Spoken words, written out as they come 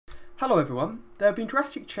Hello everyone, there have been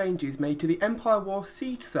drastic changes made to the EmpireWar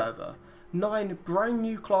Siege server. 9 brand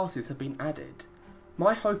new classes have been added.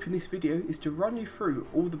 My hope in this video is to run you through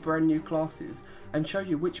all the brand new classes and show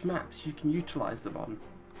you which maps you can utilise them on.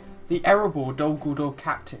 The Erebor Guldur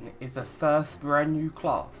Captain is the first brand new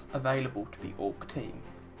class available to the Orc team.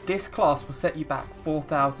 This class will set you back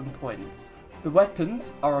 4,000 points. The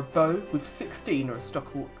weapons are a bow with 16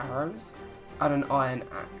 restockable arrows and an iron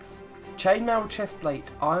axe. Chainmail, chestplate,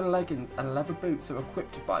 iron leggings and leather boots are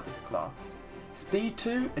equipped by this class. Speed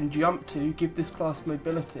 2 and Jump 2 give this class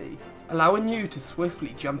mobility, allowing you to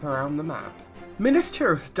swiftly jump around the map. Minas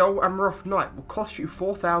Tirith's Dull and Rough Knight will cost you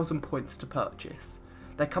 4,000 points to purchase.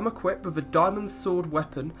 They come equipped with a diamond sword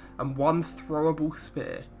weapon and 1 throwable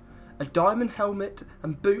spear, a diamond helmet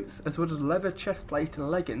and boots as well as leather chestplate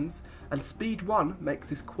and leggings, and Speed 1 makes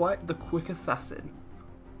this quite the quick assassin.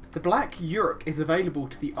 The Black Uruk is available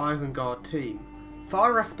to the Isengard team.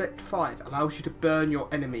 Fire Aspect 5 allows you to burn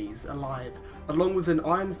your enemies alive, along with an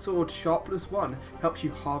Iron Sword Sharpness 1 helps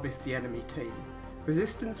you harvest the enemy team.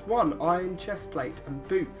 Resistance 1 Iron Chestplate and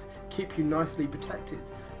Boots keep you nicely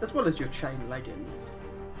protected, as well as your chain leggings.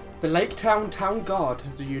 The Laketown Town Guard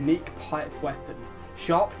has a unique pipe weapon,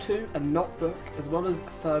 Sharp 2 and Knockback, as well as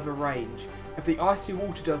further range. If the icy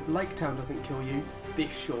water of Laketown doesn't kill you,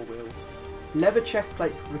 this sure will. Leather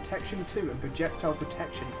chestplate for protection 2 and projectile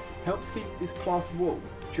protection helps keep this class warm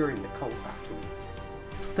during the cold battles.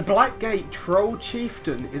 The Blackgate Troll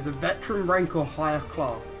Chieftain is a veteran rank or higher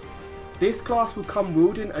class. This class will come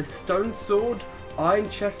wielding a stone sword, iron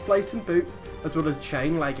chestplate and boots, as well as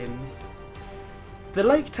chain leggings. The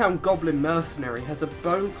Laketown Goblin Mercenary has a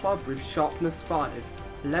bone club with sharpness 5,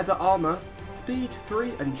 leather armour, speed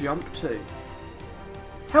 3 and jump 2.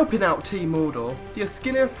 Helping out Team Mordor, the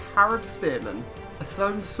Osgiliath Harad Spearman, a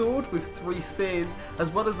stone sword with 3 spears as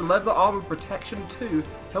well as leather armour protection 2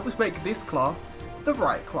 helps make this class the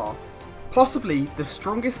right class. Possibly the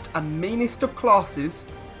strongest and meanest of classes,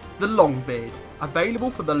 the Longbeard, available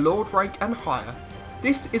for the Lord rank and higher.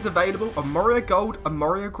 This is available on Moria Gold and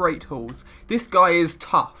Moria Great Halls. This guy is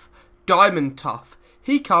tough, diamond tough.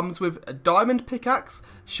 He comes with a diamond pickaxe,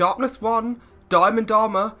 sharpness 1, diamond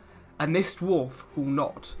armour, and this dwarf will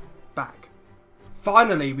not back.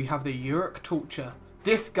 Finally, we have the Uruk Torture.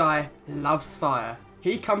 This guy loves fire.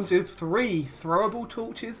 He comes with 3 throwable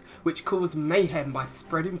torches which cause mayhem by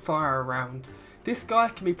spreading fire around. This guy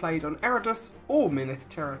can be played on Edoras or Minas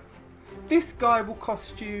Tirith. This guy will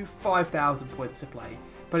cost you 5,000 points to play,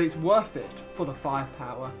 but it's worth it for the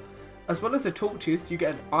firepower. As well as the torches, you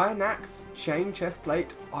get an iron axe, chain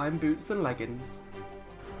chestplate, iron boots and leggings.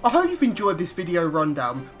 I hope you've enjoyed this video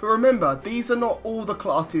rundown, but remember, these are not all the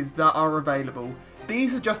classes that are available.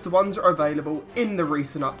 These are just the ones that are available in the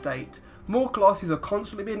recent update. More classes are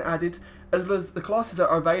constantly being added, as well as the classes that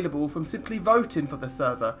are available from simply voting for the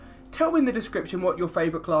server. Tell me in the description what your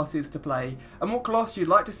favourite class is to play, and what class you'd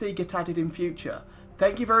like to see get added in future.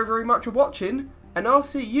 Thank you very much for watching, and I'll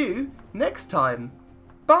see you next time.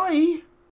 Bye!